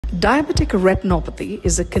Diabetic retinopathy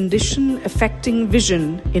is a condition affecting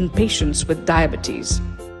vision in patients with diabetes.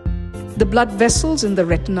 The blood vessels in the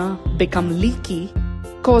retina become leaky,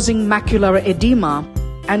 causing macular edema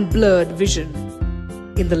and blurred vision.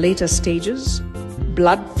 In the later stages,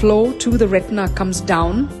 blood flow to the retina comes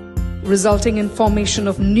down, resulting in formation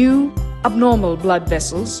of new abnormal blood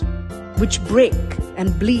vessels, which break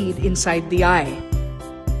and bleed inside the eye.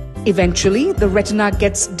 Eventually, the retina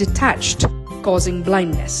gets detached, causing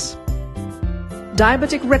blindness.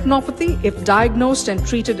 Diabetic retinopathy, if diagnosed and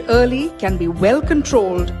treated early, can be well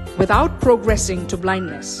controlled without progressing to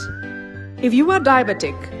blindness. If you are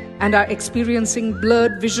diabetic and are experiencing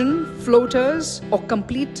blurred vision, floaters, or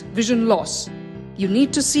complete vision loss, you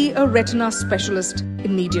need to see a retina specialist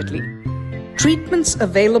immediately. Treatments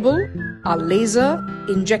available are laser,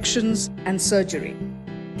 injections, and surgery.